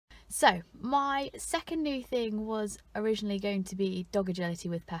So my second new thing was originally going to be dog agility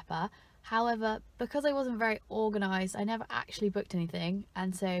with Pepper. However, because I wasn't very organised, I never actually booked anything,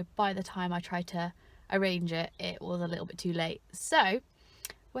 and so by the time I tried to arrange it, it was a little bit too late. So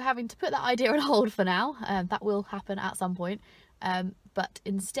we're having to put that idea on hold for now. That will happen at some point. But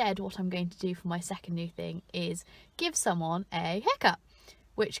instead, what I'm going to do for my second new thing is give someone a haircut,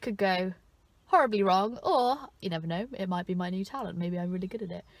 which could go horribly wrong, or you never know, it might be my new talent. Maybe I'm really good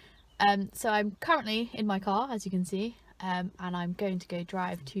at it. So I'm currently in my car, as you can see, and I'm going to go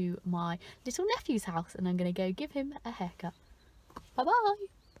drive to my little nephew's house, and I'm going to go give him a haircut. Bye bye.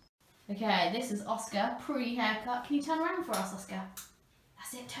 Okay, this is Oscar, pre-haircut. Can you turn around for us, Oscar?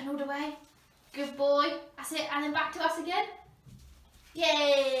 That's it, turn all the way. Good boy. That's it, and then back to us again.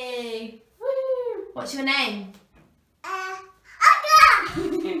 Yay! Woo! What's your name? Oscar!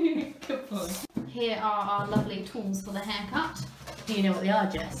 Good boy. Here are our lovely tools for the haircut. Do you know what they are,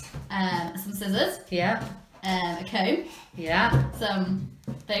 Jess? Some scissors. Yeah. A comb. Yeah. Some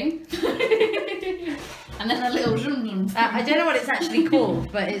thing. And then a little zoom. I don't know what it's actually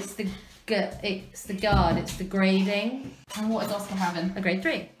called, but it's the guard. It's the grading. And what is Oscar having? A grade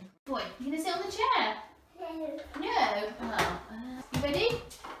 3. Boy, you gonna sit on the chair? No. No. Oh. You ready?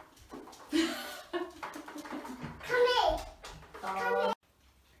 Come here. Oh.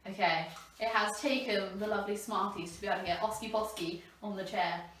 Okay. It has taken the lovely Smarties to be able to get Oski Bosky on the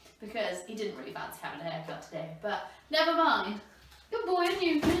chair because he didn't really fancy having a haircut today. But never mind. Good boy, and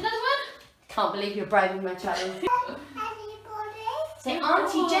you. Another one? Can't believe you're bribing my child. Say,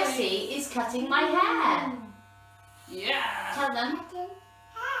 Auntie Jessie is cutting my hair. Yeah. Tell them.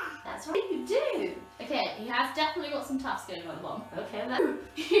 That's what you do. Okay, he has definitely got some tufts going on the bottom. Okay,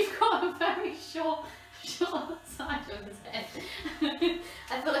 You've got a very short side of his head.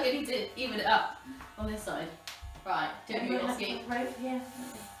 I feel like I need to even it up on this side. Right, do it, Oski. Right, yeah.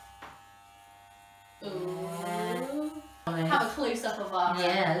 Ooh. Have a close up of our.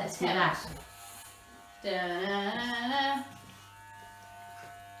 Yeah, let's do that. Da-da-da-da.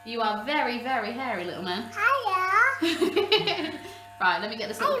 You are very, very hairy, little man. Hiya. Right, let me get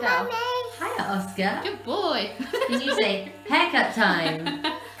this little cow. Hiya, Oscar. Good boy. Can you say haircut time?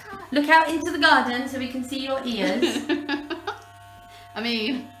 Look out into the garden so we can see your ears. I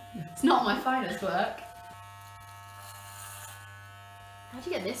mean, it's not my finest work. How'd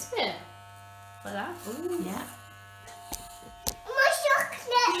you get this bit? Like that? Ooh. Yeah. My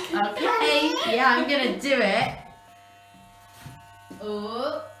chocolate. Okay. Yeah, I'm gonna do it.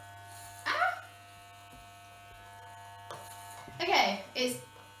 Oh. Ah. Okay, is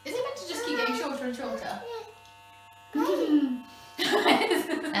it meant to just keep getting shorter and shorter?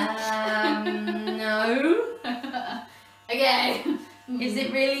 No. Okay. Is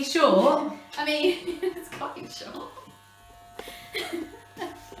it really short? I mean, it's quite short.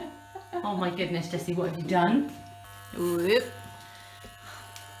 Oh my goodness, Jessie, what have you done? Whoop.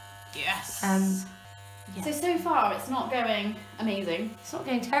 Yes. Yeah. So far it's not going amazing, It's not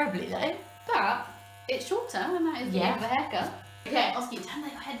going terribly though. but it's shorter and that is the Yeah. end of the haircut. Okay, Oski, turn your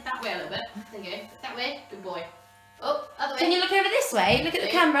head that way a little bit. There you go. That way. Good boy. Oh, other way. Can you look over this way? Look at the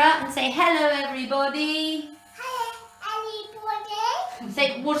camera and say hello everybody. Hi, everybody.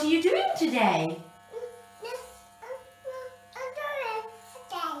 Say, what are you doing today?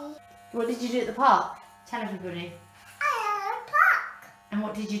 What did you do at the park? Tell everybody. And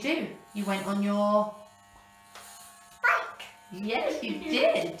what did you do? You went on your Bike. Yes, you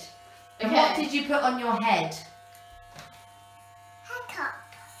did. And Okay. what did you put on your head? Haircut.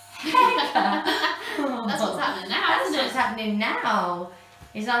 That's what's happening now, That's isn't what's it? happening now.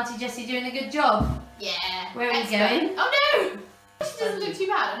 Is Auntie Jessie doing a good job? Yeah. Where are we Expert. going? Oh no! She doesn't look too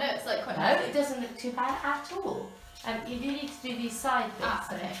bad. I know it's like quite No, messy. it doesn't look too bad at all. You do need to do these side bits. Ah,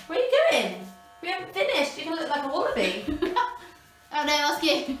 okay. Where are you going? We haven't finished. You're going to look like a wallaby. Oh no,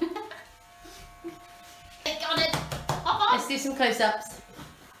 Oski. Got it. Hop on. Let's do some close-ups.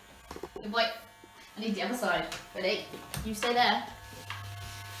 Good boy. I need the other side. Ready? You stay there.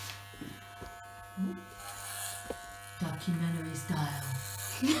 Documentary style.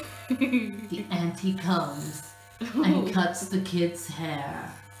 The auntie comes and cuts the kid's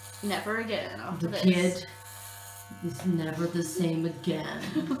hair. Never again after The this. kid is never the same again.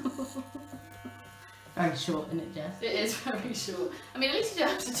 Very short, isn't it, Jess? It is very short. I mean, at least you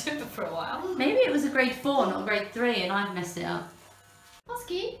don't have to do it for a while. Maybe it was a grade 4, not a grade 3, and I've messed it up.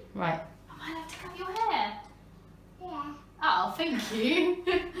 Oski, Right. I might have to cut your hair. Yeah. Oh, thank you.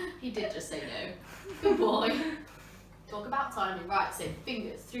 He did just say no. Good boy. Talk about timing. Right, so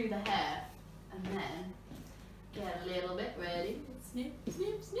fingers through the hair. And then get a little bit ready. Snip,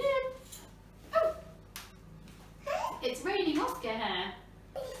 snip, snip. Oh! It's raining Oscar hair.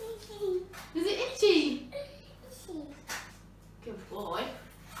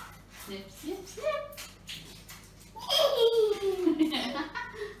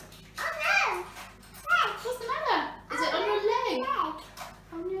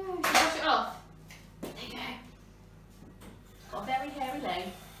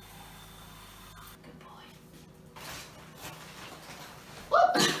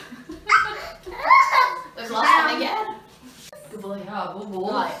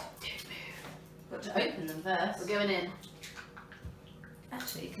 bubbles. Right. Got to open them first. We're going in.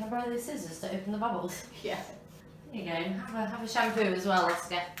 Actually, can I borrow the scissors to open the bubbles? Yeah. There you go. Have a shampoo as well,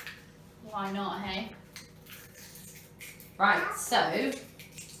 Oscar. Why not, hey? Right, so Jessie,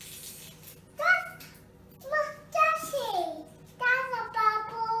 that's a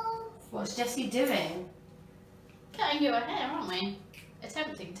bubble. what's Jessie doing? Cutting your hair, aren't we?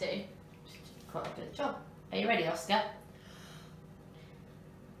 Attempting to. Quite a good job. Are you ready, Oscar?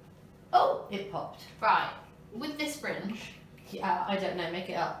 Oh, it popped. Right. With this fringe. Yeah, I don't know. Make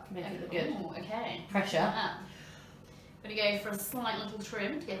it up. Make it look good. Ooh, okay. Pressure. I'm going to go for a slight little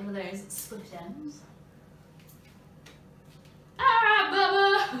trim to get rid of those split ends. Ah,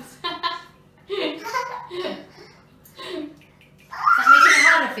 bubbles! Is that making it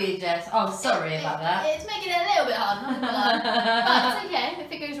harder for you, Jess? Oh, sorry about that. It's making it a little bit hard, not gonna lie. But it's okay.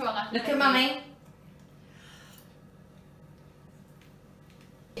 If it goes wrong, I can Look at Mummy.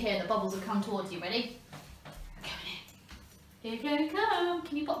 Here, the bubbles have come towards you. Ready? Going in. Here they come.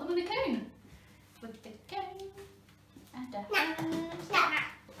 Can you pop them in the cone? With the cone. And a hand.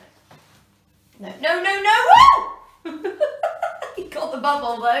 No, no, no, no! Woo! He got the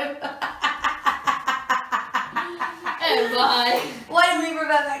bubble though. Oh my. Why didn't we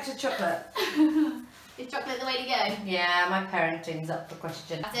revert back to chocolate? Is chocolate the way to go? Yeah, my parenting's up for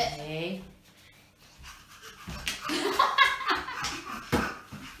question. That's it. Me.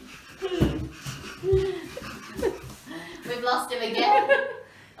 We've lost him again.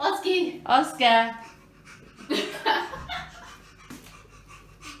 Oski. Oscar.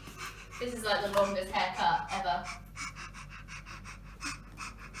 This is like the longest haircut ever.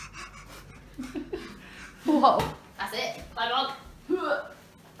 Whoa. That's it. Bye, dog.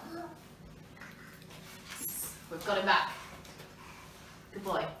 We've got him back. Good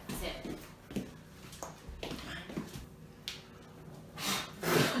boy. That's it.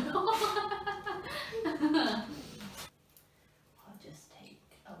 I'll just take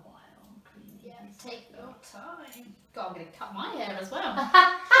a while cleaning. Yeah, take your time. God, I'm going to cut my hair as well.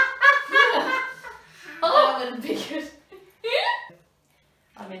 Oh. That wouldn't be good.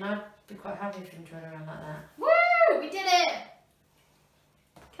 I mean, I'd be quite happy if you run around like that. Woo! We did it!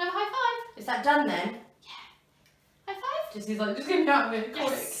 Can I have a high five? Is that done then? High five? Jesse's like, just get me out of here, quick.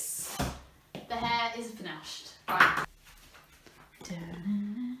 Yes! The hair is finished. Right.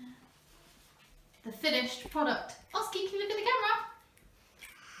 The finished product. Oski, can you look at the camera?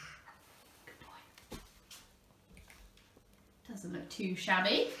 Good boy. Doesn't look too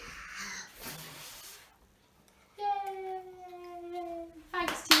shabby. Yay!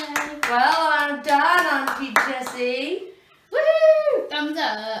 Thanks, Tia. Well, I'm done, Auntie Jessie. Woohoo! Thumbs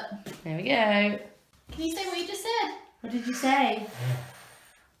up. There we go. Can you say what you just said? What did you say?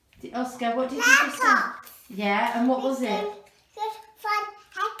 Oscar, what did you just say? Yeah, and what was it? Good fun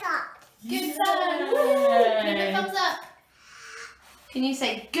haircut. Good fun. Woo! Give it a thumbs up. Can you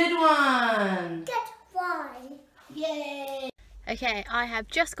say good one? Good one. Yay! Okay, I have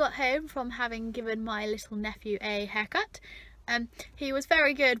just got home from having given my little nephew a haircut. He was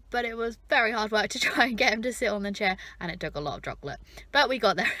very good, but it was very hard work to try and get him to sit on the chair, and it took a lot of chocolate, but we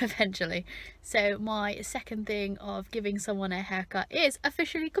got there eventually. So my second thing of giving someone a haircut is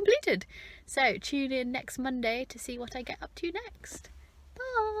officially completed. So tune in next Monday to see what I get up to next.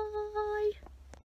 Bye!